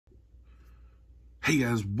Hey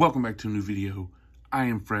guys, welcome back to a new video. I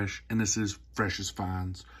am Fresh, and this is Fresh's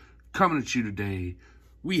Finds. Coming at you today,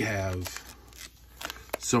 we have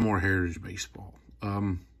some more Heritage Baseball.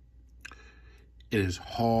 It is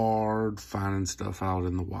hard finding stuff out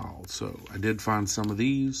in the wild, so I did find some of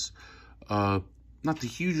these. Not the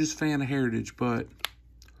hugest fan of Heritage, but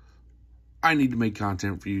I need to make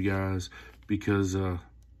content for you guys because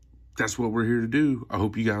that's what we're here to do. I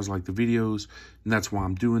hope you guys like the videos, and that's why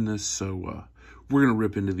I'm doing this. So we're going to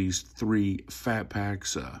rip into these 3 fat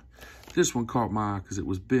packs. This one caught my eye because it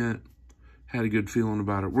was bent. Had a good feeling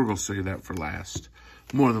about it. We're going to save that for last.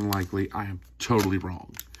 More than likely, I am totally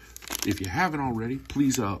wrong. If you haven't already,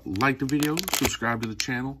 please like the video, subscribe to the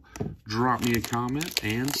channel, drop me a comment,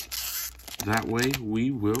 and that way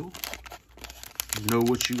we will know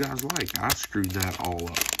what you guys like. I screwed that all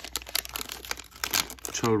up.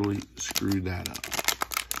 Totally screwed that up.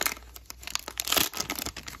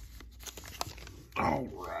 All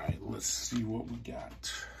right, let's see what we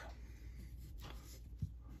got.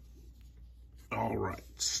 All right,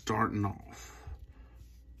 starting off.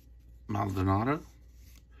 Maldonado,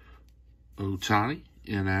 Ohtani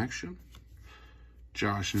in action,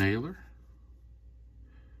 Josh Naylor,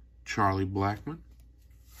 Charlie Blackmon,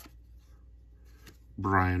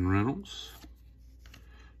 Bryan Reynolds,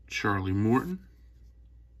 Charlie Morton.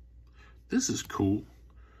 This is cool.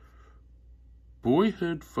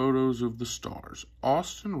 Boyhood Photos of the Stars,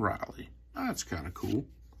 Austin Riley. That's kind of cool.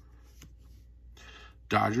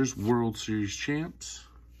 Dodgers World Series champs.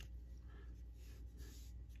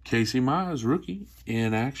 Casey Mize, rookie,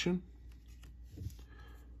 in action.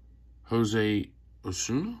 Jose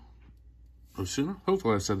Osuna.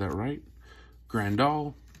 Hopefully I said that right.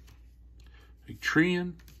 Grandal.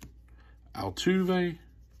 Victrian. Altuve.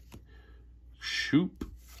 Shoop.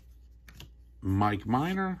 Mike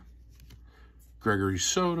Minor. Gregory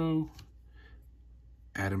Soto.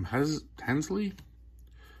 Adam Hensley.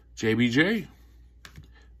 JBJ.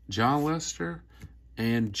 John Lester.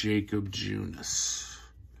 And Jacob Junis.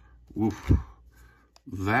 Oof.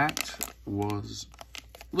 That was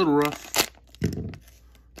a little rough.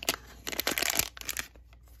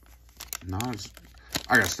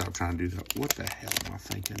 I gotta stop trying to do that. What the hell am I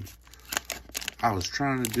thinking? I was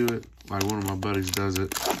trying to do it like one of my buddies does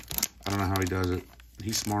it. I don't know how he does it.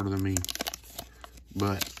 He's smarter than me.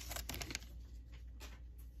 But,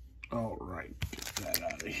 all right, get that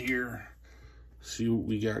out of here. See what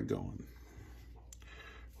we got going.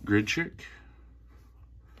 Grichuk,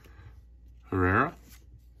 Herrera,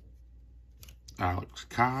 Alex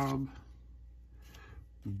Cobb,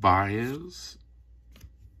 Baez,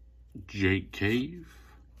 Jake Cave,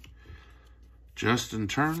 Justin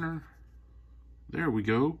Turner. There we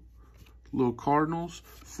go. Little Cardinals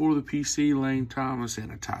for the PC, Lane Thomas,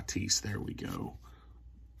 and a Tatis. There we go.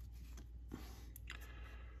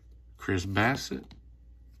 Chris Bassett.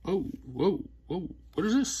 Oh, whoa. What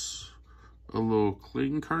is this? A little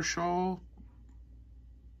Clayton Kershaw.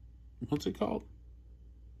 What's it called?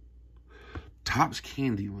 Topps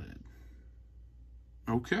Candy Lid.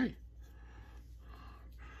 Okay.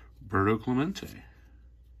 Berto Clemente.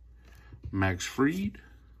 Max Fried.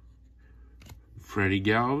 Freddie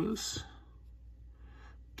Galvis.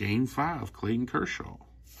 Game 5, Clayton Kershaw.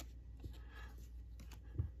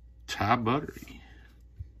 Ty Buttery.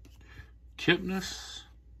 Kipnis.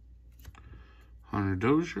 Hunter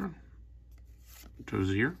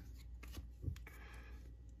Dozier.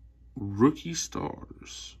 Rookie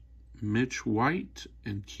Stars. Mitch White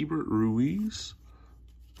and Keibert Ruiz.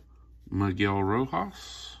 Miguel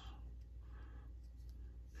Rojas.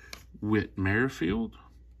 Whit Merrifield.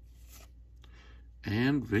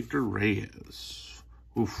 And Victor Reyes.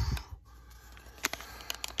 Oof.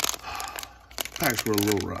 Packs were a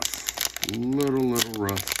little rough. Little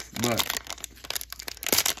rough, but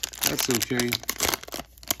that's okay.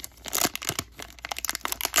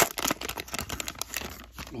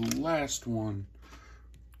 The last one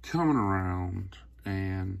coming around,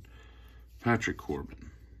 and Patrick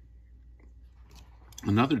Corbin.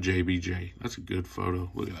 Another JBJ. That's a good photo.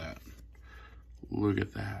 Look at that. Look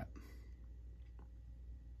at that.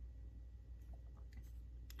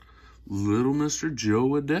 Little Mr. Joe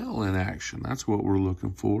Adell in action. That's what we're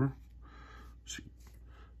looking for.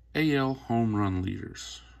 AL home run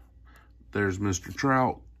leaders. There's Mr.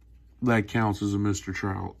 Trout. That counts as a Mr.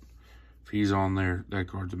 Trout. If he's on there, that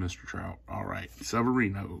card's a Mr. Trout. All right.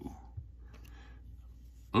 Severino.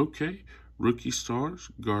 Okay. Rookie Stars.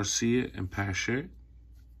 Garcia and Pache.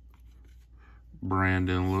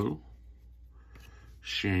 Brandon Lowe.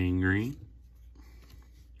 Shane Green.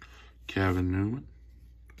 Kevin Newman.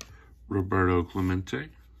 Roberto Clemente,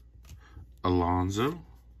 Alonso,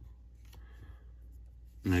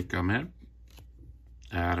 Nick Ahmed,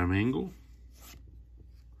 Adam Engel,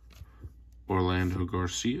 Orlando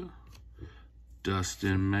Garcia,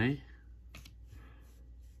 Dustin May,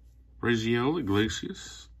 Raisel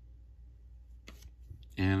Iglesias,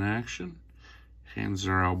 in action,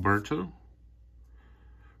 Hanser Alberto,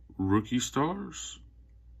 rookie stars,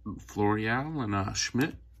 Florial and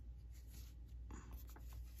Schmidt,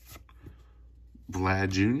 Vlad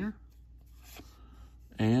Jr.,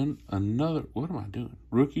 and another, what am I doing?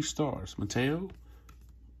 Rookie stars, Mateo,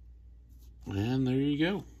 and there you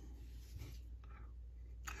go.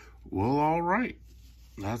 Well, all right.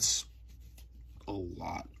 That's a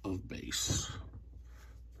lot of base.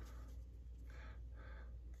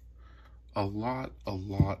 A lot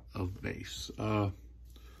of base.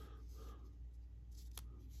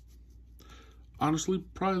 Honestly,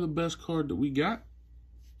 probably the best card that we got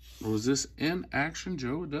was this In Action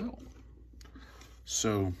Jo Adell.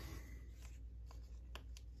 So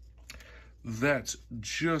that's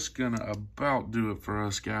just gonna about do it for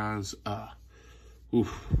us, guys.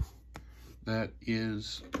 That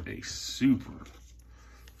is a super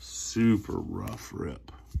rough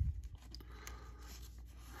rip,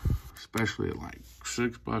 especially at like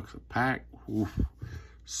 $6 a pack.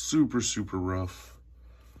 Super rough,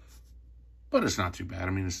 but it's not too bad.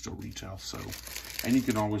 I mean, it's still retail, so, and you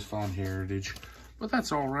can always find Heritage, but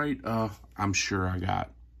that's all right. I'm sure I got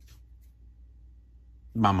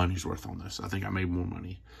my money's worth on this. I think I made more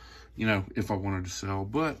money, you know, if I wanted to sell,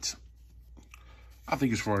 but I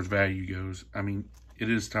think as far as value goes, I mean, it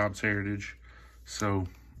is Topps Heritage, so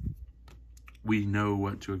we know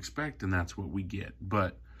what to expect, and that's what we get.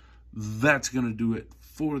 But that's going to do it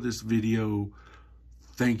for this video.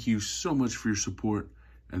 Thank you so much for your support,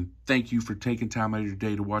 and thank you for taking time out of your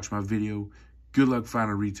day to watch my video. Good luck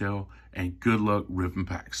finding retail, and good luck ripping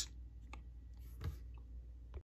packs.